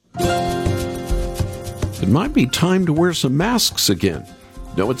It might be time to wear some masks again.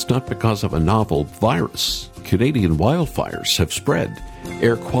 No, it's not because of a novel virus. Canadian wildfires have spread.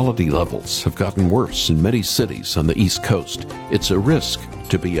 Air quality levels have gotten worse in many cities on the East Coast. It's a risk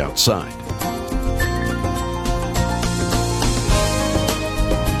to be outside.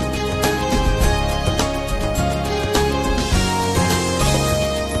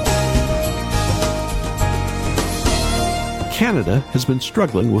 Canada has been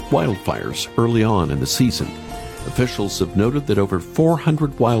struggling with wildfires early on in the season. Officials have noted that over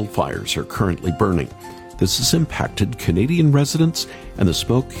 400 wildfires are currently burning. This has impacted Canadian residents, and the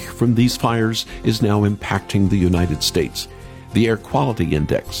smoke from these fires is now impacting the United States. The air quality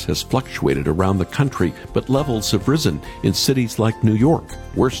index has fluctuated around the country, but levels have risen in cities like New York,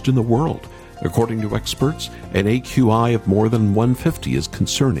 worst in the world. According to experts, an AQI of more than 150 is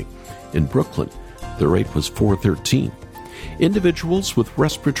concerning. In Brooklyn, the rate was 413. Individuals with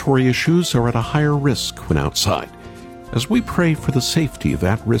respiratory issues are at a higher risk when outside. As we pray for the safety of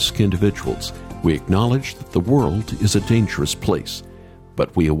at-risk individuals, we acknowledge that the world is a dangerous place,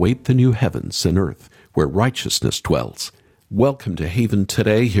 but we await the new heavens and earth where righteousness dwells. Welcome to Haven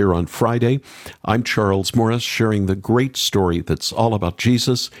Today here on Friday. I'm Charles Morris, sharing the great story that's all about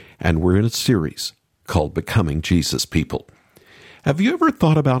Jesus, and we're in a series called Becoming Jesus People. Have you ever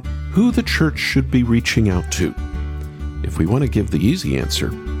thought about who the church should be reaching out to? If we want to give the easy answer,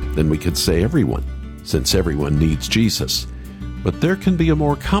 then we could say everyone, since everyone needs Jesus. But there can be a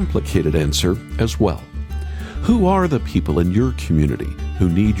more complicated answer as well. Who are the people in your community who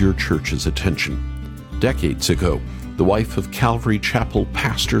need your church's attention? Decades ago, the wife of Calvary Chapel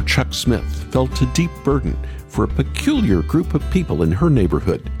pastor Chuck Smith felt a deep burden for a peculiar group of people in her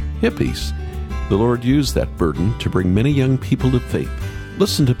neighborhood, hippies. The Lord used that burden to bring many young people to faith.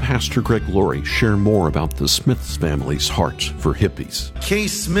 Listen to Pastor Greg Laurie share more about the Smiths family's heart for hippies. Kay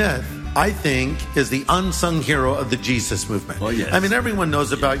Smith, I think, is the unsung hero of the Jesus movement. Oh, yes. I mean, everyone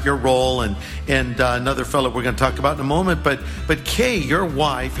knows about your role and another fellow we're going to talk about in a moment. But Kay, your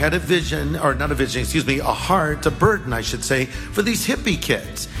wife, had a vision, or not a vision, a heart, a burden, I should say, for these hippie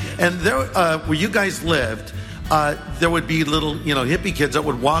kids. And there, where you guys lived, there would be little, hippie kids that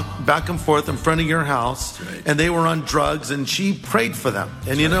would walk back and forth in front of your house, right. And they were on drugs, and she prayed for them.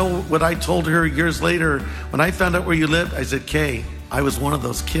 And you know what I told her years later, when I found out where you lived, I said, Kay, I was one of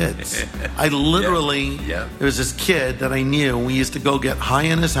those kids. I literally, there was this kid that I knew, and we used to go get high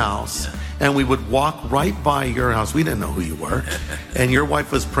in his house, and we would walk right by your house. We didn't know who you were, and your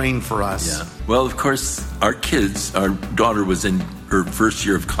wife was praying for us. Yeah. Well, of course, our daughter was in her first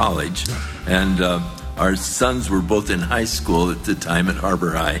year of college, and our sons were both in high school at the time at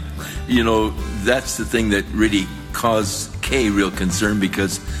Harbor High. That's the thing that really caused Kay real concern,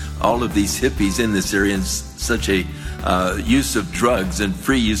 because all of these hippies in this area and such a use of drugs and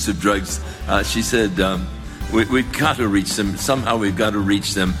free use of drugs. She said, we've got to reach them. Somehow we've got to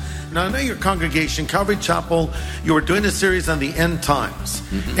reach them. Now, I know your congregation, Calvary Chapel, you were doing a series on the end times,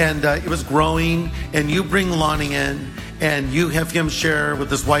 and it was growing, and you bring Lonnie in, and you have him share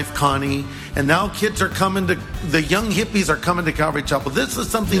with his wife, Connie, and now the young hippies are coming to Calvary Chapel. This is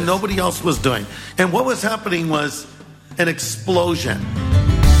something nobody else was doing. And what was happening was an explosion.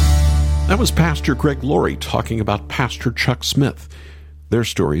 That was Pastor Greg Laurie talking about Pastor Chuck Smith. Their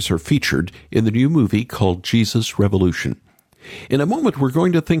stories are featured in the new movie called Jesus Revolution. In a moment, we're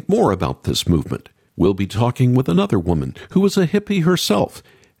going to think more about this movement. We'll be talking with another woman who was a hippie herself,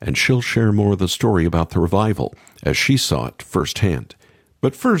 and she'll share more of the story about the revival as she saw it firsthand.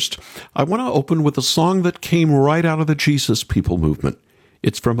 But first, I want to open with a song that came right out of the Jesus People movement.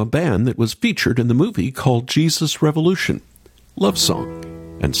 It's from a band that was featured in the movie called Jesus Revolution. Love song,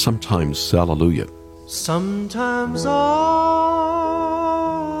 and sometimes Hallelujah. Sometimes Hallelujah,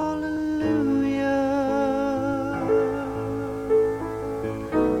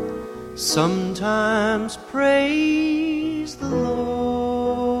 sometimes praise the Lord,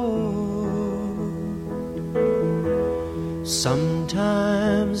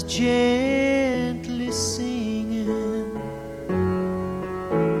 sometimes gently singing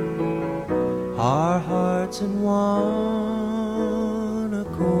our hearts in one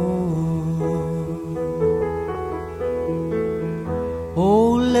accord.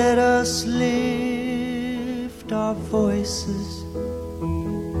 Oh, let us lift our voices,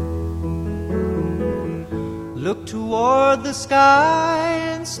 look toward the sky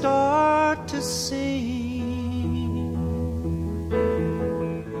and start to sing.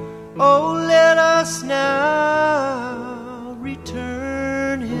 Oh, let us now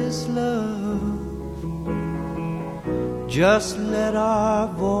return His love. Just let our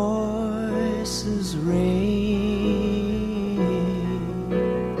voices ring.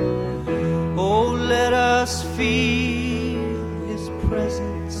 Oh, let us us feel His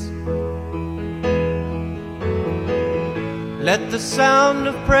presence. Let the sound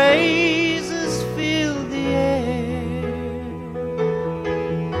of praises fill the air.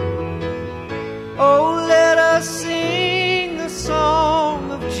 Oh, let us sing the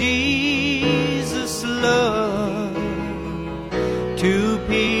song of Jesus' love to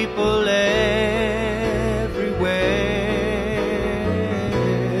people everywhere.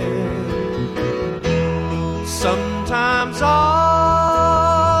 Sometimes hallelujah,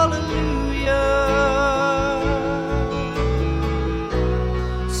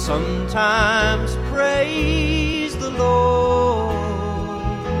 sometimes praise the Lord,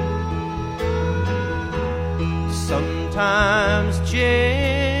 sometimes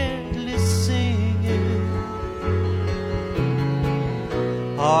gently singing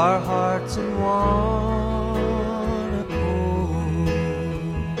our hearts in one accord.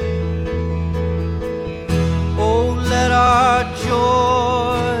 Oh, let our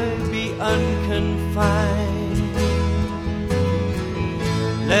joy be unconfined.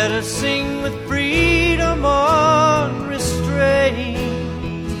 Let us sing with freedom unrestrained.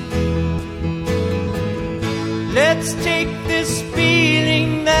 Let's take this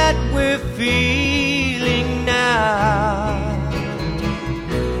feeling that we're feeling now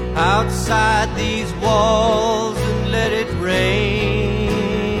outside these walls and let it rain.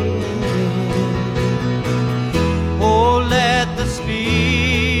 Oh, let the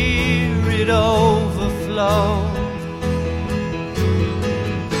Spirit overflow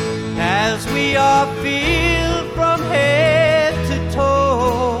as we are filled from head to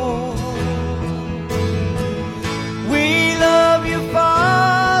toe. We love you,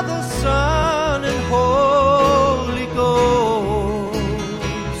 Father, Son, and Holy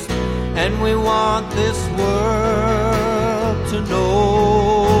Ghost, and we want this world to know.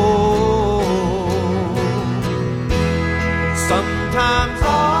 Sometimes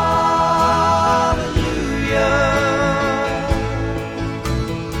hallelujah,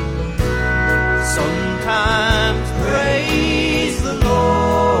 sometimes praise the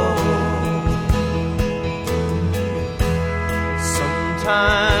Lord,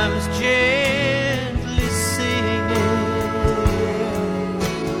 sometimes gently singing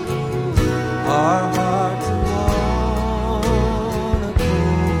our hearts in one accord.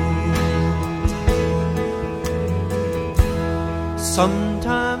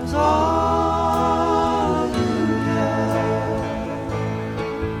 Sometimes hallelujah,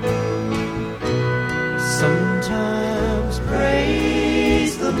 sometimes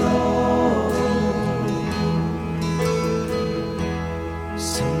praise the Lord,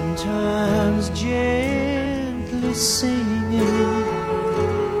 sometimes gently singing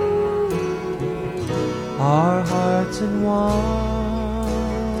our hearts in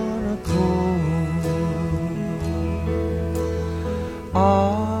one accord.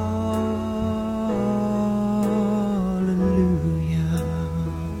 Hallelujah.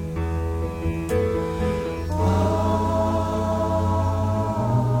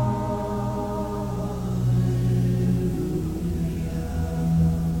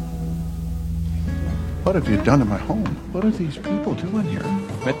 What have you done to my home? What are these people doing here?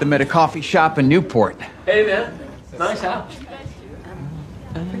 Met them at a coffee shop in Newport. Hey, man. Nice house.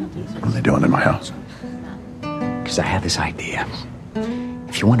 What are they doing in my house? Because I had this idea.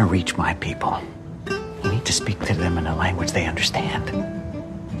 If you want to reach my people, you need to speak to them in a language they understand.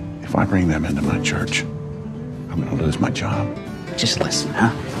 If I bring them into my church, I'm going to lose my job. Just listen,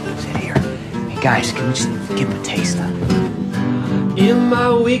 huh? Sit here. Hey, guys, can we just give them a taste, huh? In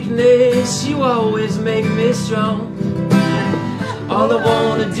my weakness, you always make me strong. All I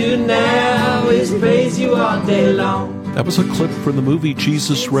want to do now is praise you all day long. That was a clip from the movie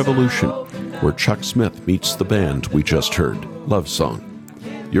Jesus Revolution, where Chuck Smith meets the band we just heard, Love Song.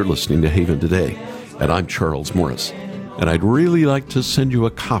 You're listening to Haven Today, and I'm Charles Morris, and I'd really like to send you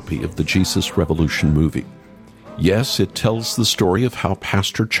a copy of the Jesus Revolution movie. Yes, it tells the story of how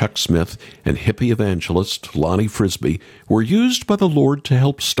Pastor Chuck Smith and hippie evangelist Lonnie Frisbee were used by the Lord to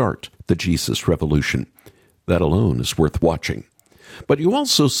help start the Jesus Revolution. That alone is worth watching. But you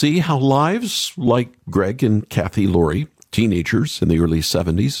also see how lives like Greg and Kathy Laurie, teenagers in the early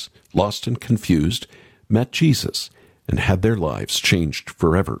 70s, lost and confused, met Jesus and had their lives changed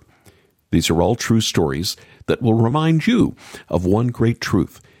forever. These are all true stories that will remind you of one great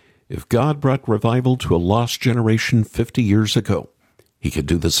truth. If God brought revival to a lost generation 50 years ago, He could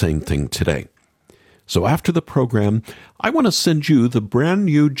do the same thing today. So after the program, I want to send you the brand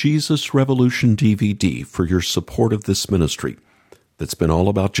new Jesus Revolution DVD for your support of this ministry that's been all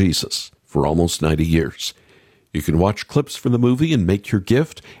about Jesus for almost 90 years. You can watch clips from the movie and make your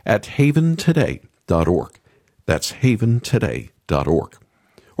gift at haventoday.org. That's haventoday.org.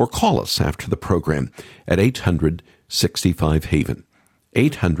 Or call us after the program at 800-65-HAVEN.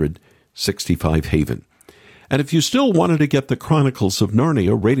 800-65-HAVEN. And if you still wanted to get the Chronicles of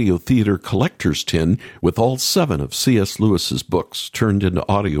Narnia Radio Theater Collector's Tin with all 7 of C.S. Lewis's books turned into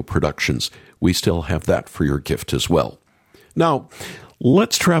audio productions, we still have that for your gift as well. Now,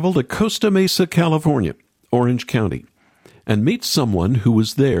 let's travel to Costa Mesa, California, Orange County, and meet someone who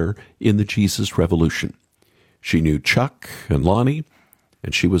was there in the Jesus Revolution. She knew Chuck and Lonnie,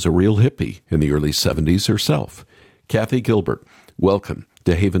 and she was a real hippie in the early 70s herself. Kathy Gilbert, welcome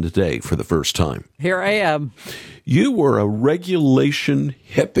to Haven Today for the first time. Here I am. You were a regulation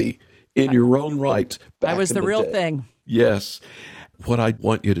hippie in your own right. I was the real thing. Yes. What I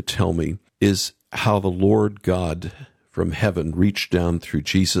want you to tell me is how the Lord God from heaven reached down through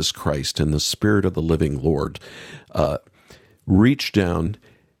Jesus Christ and the Spirit of the living Lord, reached down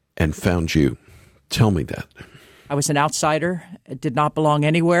and found you. Tell me that. I was an outsider, did not belong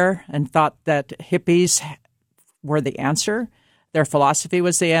anywhere, and thought that hippies were the answer. Their philosophy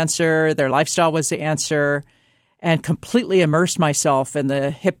was the answer. Their lifestyle was the answer, and completely immersed myself in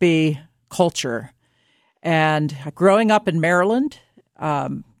the hippie culture. And growing up in Maryland,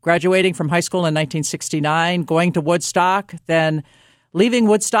 graduating from high school in 1969, going to Woodstock, then leaving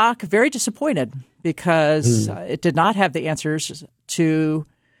Woodstock, very disappointed because it did not have the answers to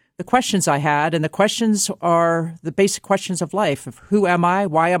the questions I had. And the questions are the basic questions of life of who am I,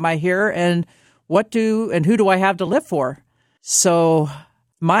 why am I here, and who do I have to live for? So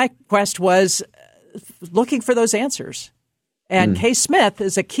my quest was looking for those answers. And Kay Smith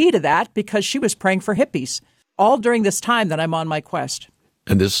is a key to that because she was praying for hippies all during this time that I'm on my quest.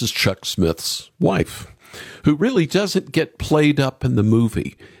 And this is Chuck Smith's wife, who really doesn't get played up in the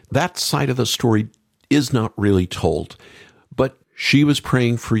movie. That side of the story is not really told. But she was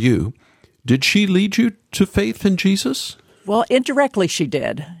praying for you. Did she lead you to faith in Jesus? Well, indirectly she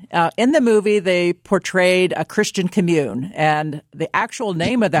did. In the movie, they portrayed a Christian commune, and the actual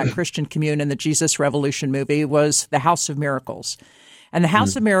name of that Christian commune in the Jesus Revolution movie was the House of Miracles. And the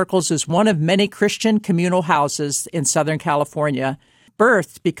House of Miracles is one of many Christian communal houses in Southern California,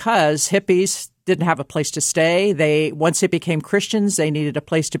 birthed because hippies didn't have a place to stay. Once they became Christians, they needed a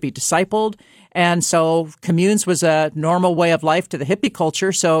place to be discipled. And so communes was a normal way of life to the hippie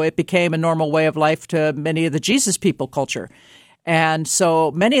culture, so it became a normal way of life to many of the Jesus people culture. And so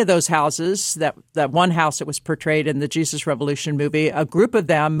many of those houses, that one house that was portrayed in the Jesus Revolution movie, a group of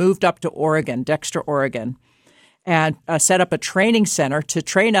them moved up to Oregon, Dexter, Oregon, and set up a training center to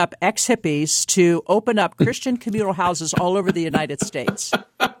train up ex-hippies to open up Christian communal houses all over the United States.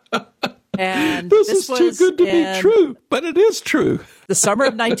 And this is too good to be true, but it is true. The summer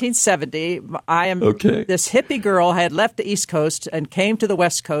of 1970, this hippie girl had left the East Coast and came to the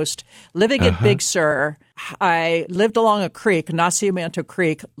West Coast, living at Big Sur. I lived along a creek, Nacimiento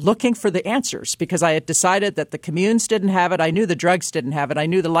Creek, looking for the answers because I had decided that the communes didn't have it. I knew the drugs didn't have it. I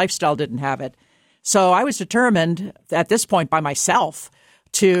knew the lifestyle didn't have it. So I was determined at this point by myself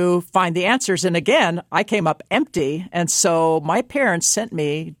to find the answers. And again, I came up empty. And so my parents sent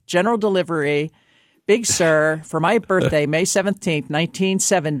me general delivery, Big Sur, for my birthday, May 17th,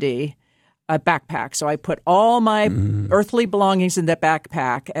 1970, a backpack. So I put all my earthly belongings in that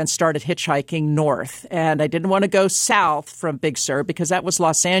backpack and started hitchhiking north. And I didn't want to go south from Big Sur because that was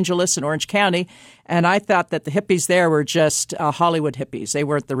Los Angeles and Orange County. And I thought that the hippies there were just Hollywood hippies. They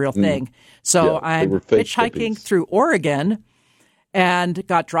weren't the real thing. So I'm hitchhiking through Oregon and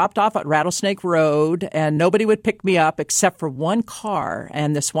got dropped off at Rattlesnake Road, and nobody would pick me up except for one car.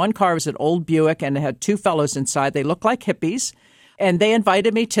 And this one car was an old Buick, and it had 2 fellows inside. They looked like hippies, and they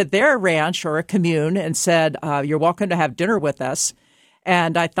invited me to their ranch or a commune and said, you're welcome to have dinner with us.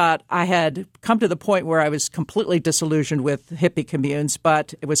 And I thought I had come to the point where I was completely disillusioned with hippie communes,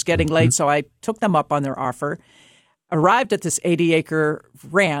 but it was getting late, so I took them up on their offer. Arrived at this 80-acre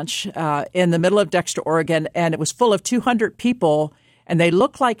ranch in the middle of Dexter, Oregon, and it was full of 200 people, and they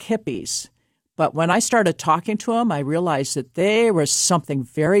looked like hippies. But when I started talking to them, I realized that there was something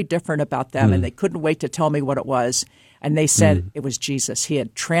very different about them, and they couldn't wait to tell me what it was. And they said it was Jesus. He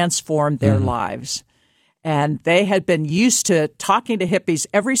had transformed their lives. And they had been used to talking to hippies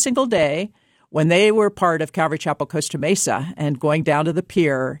every single day when they were part of Calvary Chapel Costa Mesa and going down to the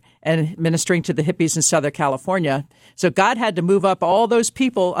pier and ministering to the hippies in Southern California. So God had to move up all those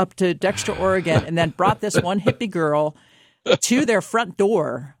people up to Dexter, Oregon, and then brought this one hippie girl to their front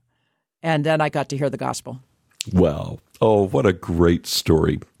door. And then I got to hear the gospel. Wow. Oh, what a great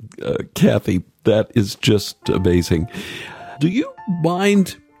story. Kathy, that is just amazing. Do you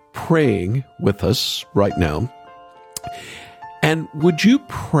mind praying with us right now? And would you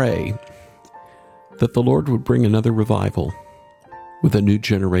pray that the Lord would bring another revival with a new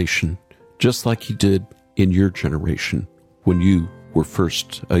generation, just like he did in your generation when you were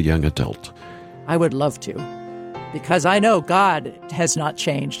first a young adult. I would love to, because I know God has not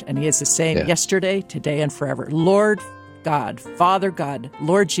changed, and he is the same yesterday, today, and forever. Lord God, Father God,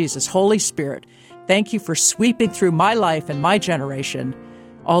 Lord Jesus, Holy Spirit, thank you for sweeping through my life and my generation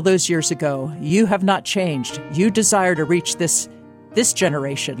all those years ago. You have not changed. You desire to reach this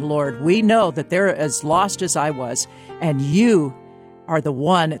generation, Lord. We know that they're as lost as I was, and you are the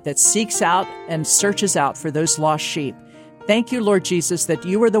one that seeks out and searches out for those lost sheep. Thank you, Lord Jesus, that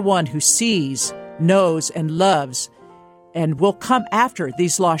you are the one who sees, knows, and loves, and will come after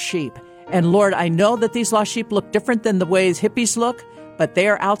these lost sheep. And Lord, I know that these lost sheep look different than the ways hippies look, but they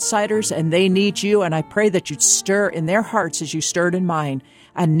are outsiders and they need you. And I pray that you'd stir in their hearts as you stirred in mine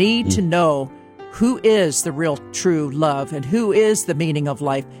a need to know who is the real true love and who is the meaning of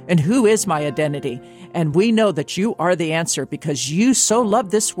life and who is my identity. And we know that you are the answer because you so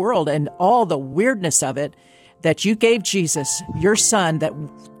love this world and all the weirdness of it that you gave Jesus, your son, that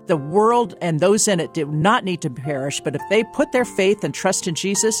the world and those in it do not need to perish, but if they put their faith and trust in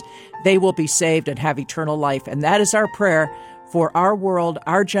Jesus, they will be saved and have eternal life. And that is our prayer for our world,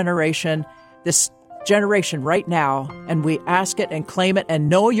 our generation, this generation right now. And we ask it and claim it and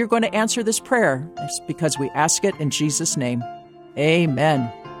know you're going to answer this prayer. It's because we ask it in Jesus' name.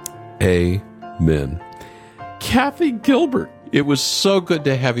 Amen. Amen. Kathy Gilbert, it was so good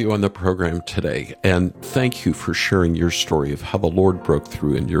to have you on the program today. And thank you for sharing your story of how the Lord broke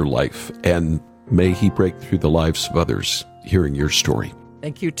through in your life. And may he break through the lives of others hearing your story.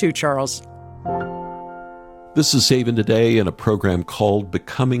 Thank you too, Charles. This is Saving Today in a program called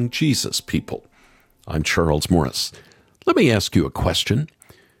Becoming Jesus People. I'm Charles Morris. Let me ask you a question.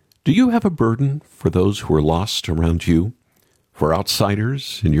 Do you have a burden for those who are lost around you? For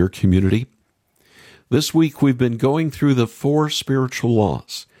outsiders in your community? This week we've been going through the 4 spiritual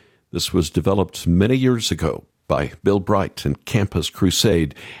laws. This was developed many years ago by Bill Bright and Campus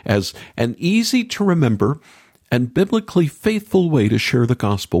Crusade as an easy-to-remember and biblically faithful way to share the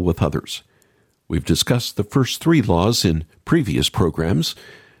gospel with others. We've discussed the first 3 laws in previous programs.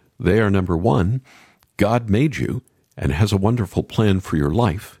 They are number 1, God made you and has a wonderful plan for your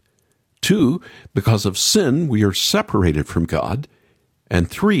life. 2, because of sin, we are separated from God. And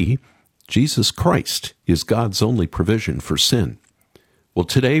 3, Jesus Christ is God's only provision for sin. Well,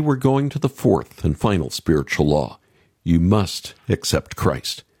 today we're going to the 4th and final spiritual law. You must accept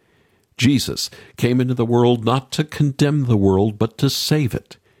Christ. Jesus came into the world not to condemn the world, but to save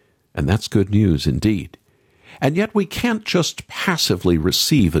it. And that's good news indeed. And yet we can't just passively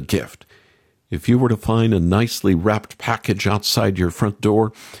receive a gift. If you were to find a nicely wrapped package outside your front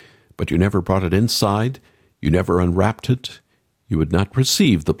door, but you never brought it inside, you never unwrapped it, you would not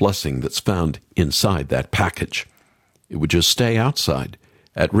receive the blessing that's found inside that package. It would just stay outside,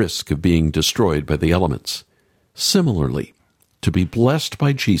 at risk of being destroyed by the elements. Similarly, to be blessed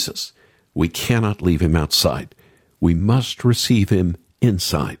by Jesus, we cannot leave him outside. We must receive him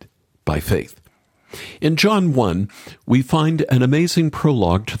inside, by faith. In John 1, we find an amazing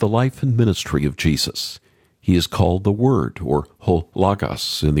prologue to the life and ministry of Jesus. He is called the Word, or ho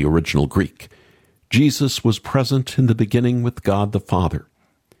logos in the original Greek. Jesus was present in the beginning with God the Father.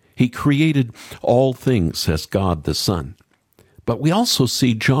 He created all things as God the Son. But we also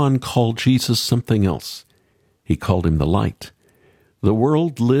see John call Jesus something else. He called him the light. The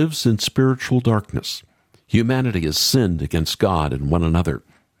world lives in spiritual darkness. Humanity has sinned against God and one another.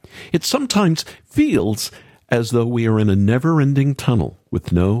 It sometimes feels as though we are in a never-ending tunnel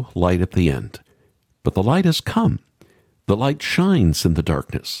with no light at the end. But the light has come. The light shines in the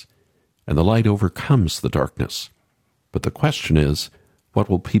darkness, and the light overcomes the darkness. But the question is, what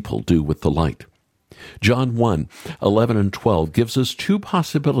will people do with the light? John 1:11 and 12 gives us 2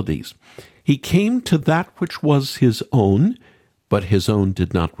 possibilities. He came to that which was his own, but his own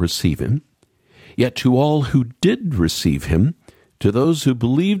did not receive him. Yet to all who did receive him, to those who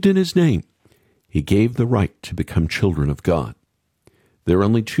believed in his name, he gave the right to become children of God. There are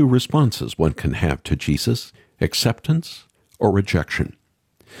only 2 responses one can have to Jesus: acceptance or rejection.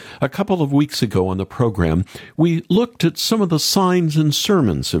 A couple of weeks ago on the program, we looked at some of the signs and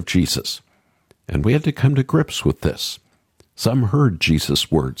sermons of Jesus, and we had to come to grips with this. Some heard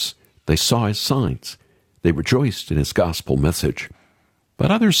Jesus' words. They saw his signs. They rejoiced in his gospel message.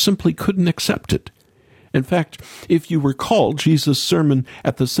 But others simply couldn't accept it. In fact, if you recall Jesus' sermon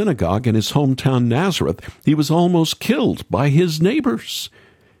at the synagogue in his hometown Nazareth, he was almost killed by his neighbors.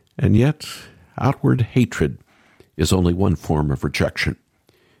 And yet, outward hatred is only one form of rejection.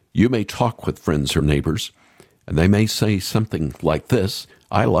 You may talk with friends or neighbors, and they may say something like this: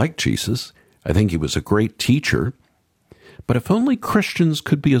 I like Jesus, I think he was a great teacher. But if only Christians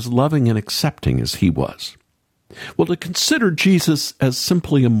could be as loving and accepting as he was. Well, to consider Jesus as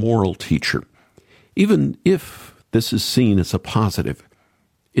simply a moral teacher, even if this is seen as a positive,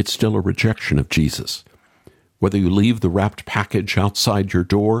 it's still a rejection of Jesus. Whether you leave the wrapped package outside your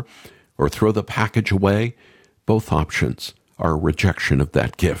door or throw the package away, both options are a rejection of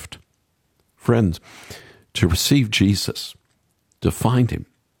that gift. Friends, to receive Jesus, to find him,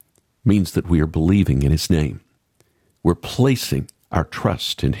 means that we are believing in his name. We're placing our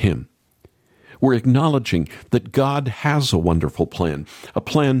trust in him. We're acknowledging that God has a wonderful plan, a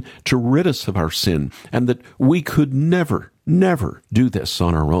plan to rid us of our sin, and that we could never do this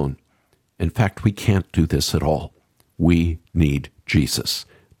on our own. In fact, we can't do this at all. We need Jesus,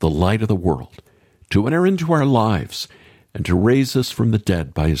 the light of the world, to enter into our lives and to raise us from the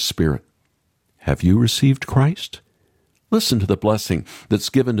dead by his Spirit. Have you received Christ? Listen to the blessing that's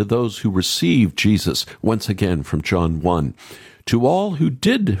given to those who receive Jesus, once again from John 1. To all who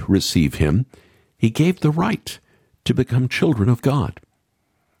did receive him, he gave the right to become children of God.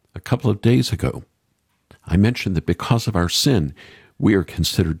 A couple of days ago, I mentioned that because of our sin, we are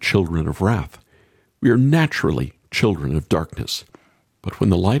considered children of wrath. We are naturally children of darkness. But when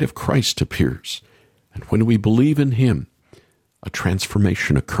the light of Christ appears, and when we believe in him, a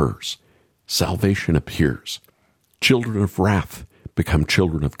transformation occurs. Salvation appears. Children of wrath become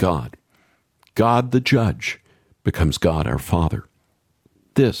children of God. God the judge becomes God our Father.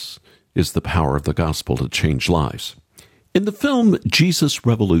 This is the power of the gospel to change lives. In the film Jesus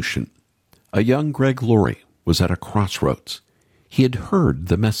Revolution, a young Greg Laurie was at a crossroads. He had heard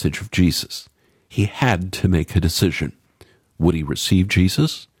the message of Jesus. He had to make a decision. Would he receive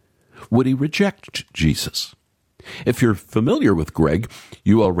Jesus? Would he reject Jesus? If you're familiar with Greg,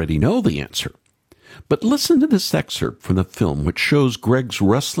 you already know the answer. But listen to this excerpt from the film, which shows Greg's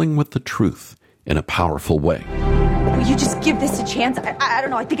wrestling with the truth in a powerful way. Will you just give this a chance? I don't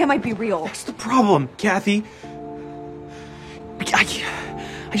know. I think I might be real. That's the problem, Kathy.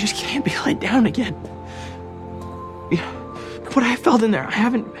 I just can't be let down again. What I felt in there, I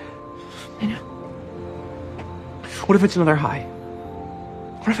haven't... What if it's another high?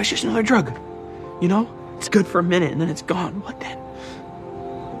 What if it's just another drug? You know? It's good for a minute and then it's gone. What then?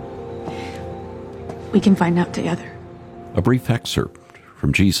 We can find out together. A brief excerpt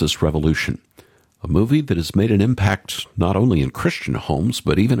from Jesus Revolution, a movie that has made an impact not only in Christian homes,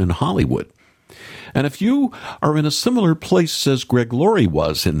 but even in Hollywood. And if you are in a similar place as Greg Laurie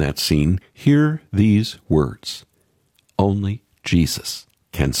was in that scene, hear these words. Only Jesus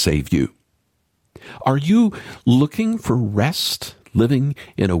can save you. Are you looking for rest, living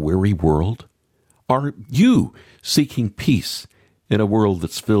in a weary world? Are you seeking peace in a world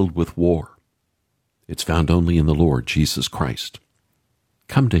that's filled with war? It's found only in the Lord Jesus Christ.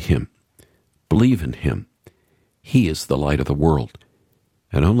 Come to him. Believe in him. He is the light of the world,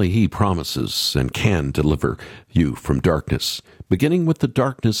 and only he promises and can deliver you from darkness, beginning with the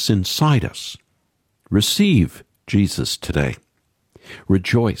darkness inside us. Receive Jesus today.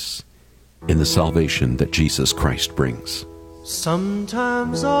 Rejoice in the salvation that Jesus Christ brings.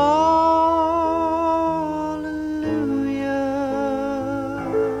 Sometimes hallelujah,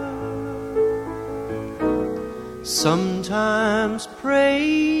 sometimes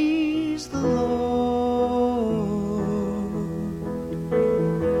praise the Lord,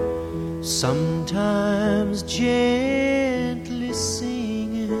 sometimes gently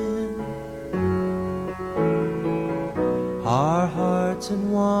singing our hearts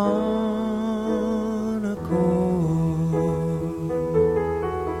in one accord.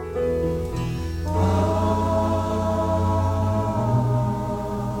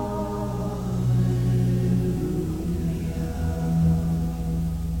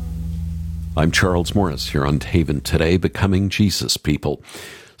 I'm Charles Morris here on Haven Today, Becoming Jesus People.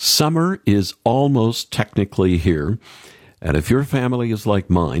 Summer is almost technically here, and if your family is like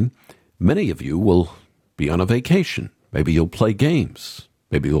mine, many of you will be on a vacation. Maybe you'll play games.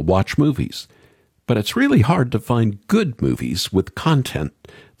 Maybe you'll watch movies. But it's really hard to find good movies with content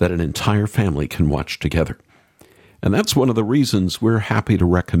that an entire family can watch together. And that's one of the reasons we're happy to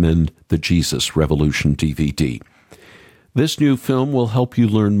recommend the Jesus Revolution DVD. This new film will help you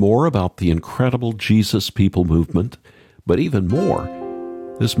learn more about the incredible Jesus People movement, but even more,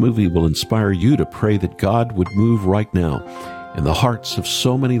 this movie will inspire you to pray that God would move right now in the hearts of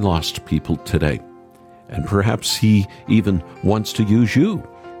so many lost people today. And perhaps he even wants to use you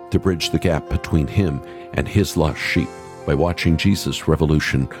to bridge the gap between him and his lost sheep by watching Jesus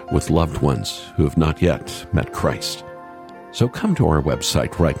Revolution with loved ones who have not yet met Christ. So come to our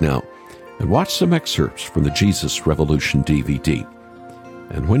website right now and watch some excerpts from the Jesus Revolution DVD.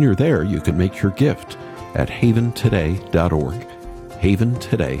 And when you're there, you can make your gift at haventoday.org,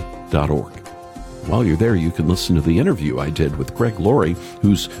 haventoday.org. While you're there, you can listen to the interview I did with Greg Laurie,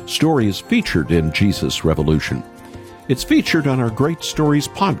 whose story is featured in Jesus Revolution. It's featured on our Great Stories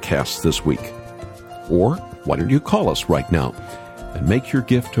podcast this week. Or why don't you call us right now and make your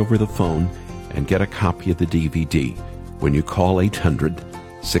gift over the phone and get a copy of the DVD when you call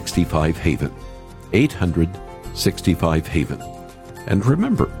 800-65-HAVEN, 800-65-HAVEN. And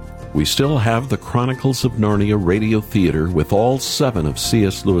remember, we still have the Chronicles of Narnia Radio Theater with all 7 of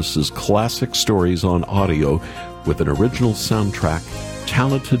C.S. Lewis's classic stories on audio with an original soundtrack,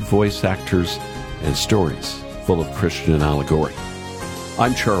 talented voice actors, and stories full of Christian allegory.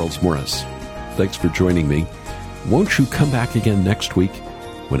 I'm Charles Morris. Thanks for joining me. Won't you come back again next week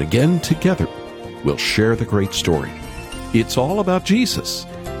when again together we'll share the great story. It's all about Jesus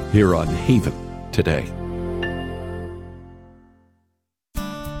here on Haven Today.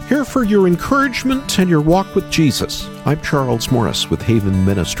 Here for your encouragement and your walk with Jesus. I'm Charles Morris with Haven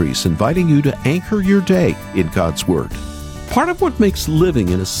Ministries, inviting you to anchor your day in God's Word. Part of what makes living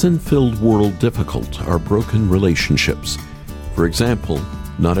in a sin-filled world difficult are broken relationships. For example,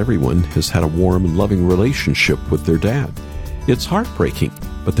 not everyone has had a warm and loving relationship with their dad. It's heartbreaking,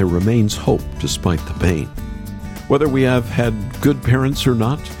 but there remains hope despite the pain. Whether we have had good parents or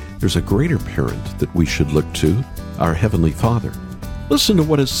not, there's a greater parent that we should look to, our Heavenly Father. Listen to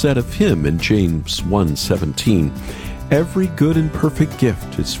what is said of Him in James 1:17. Every good and perfect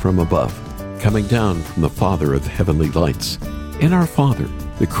gift is from above, coming down from the Father of heavenly lights. In our Father,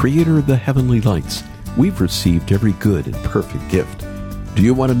 the Creator of the heavenly lights, we've received every good and perfect gift. Do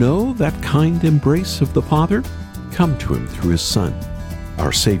you want to know that kind embrace of the Father? Come to Him through His Son,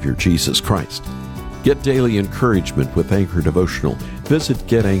 our Savior Jesus Christ. Get daily encouragement with Anchor Devotional. Visit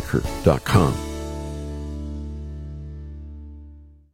getanchor.com.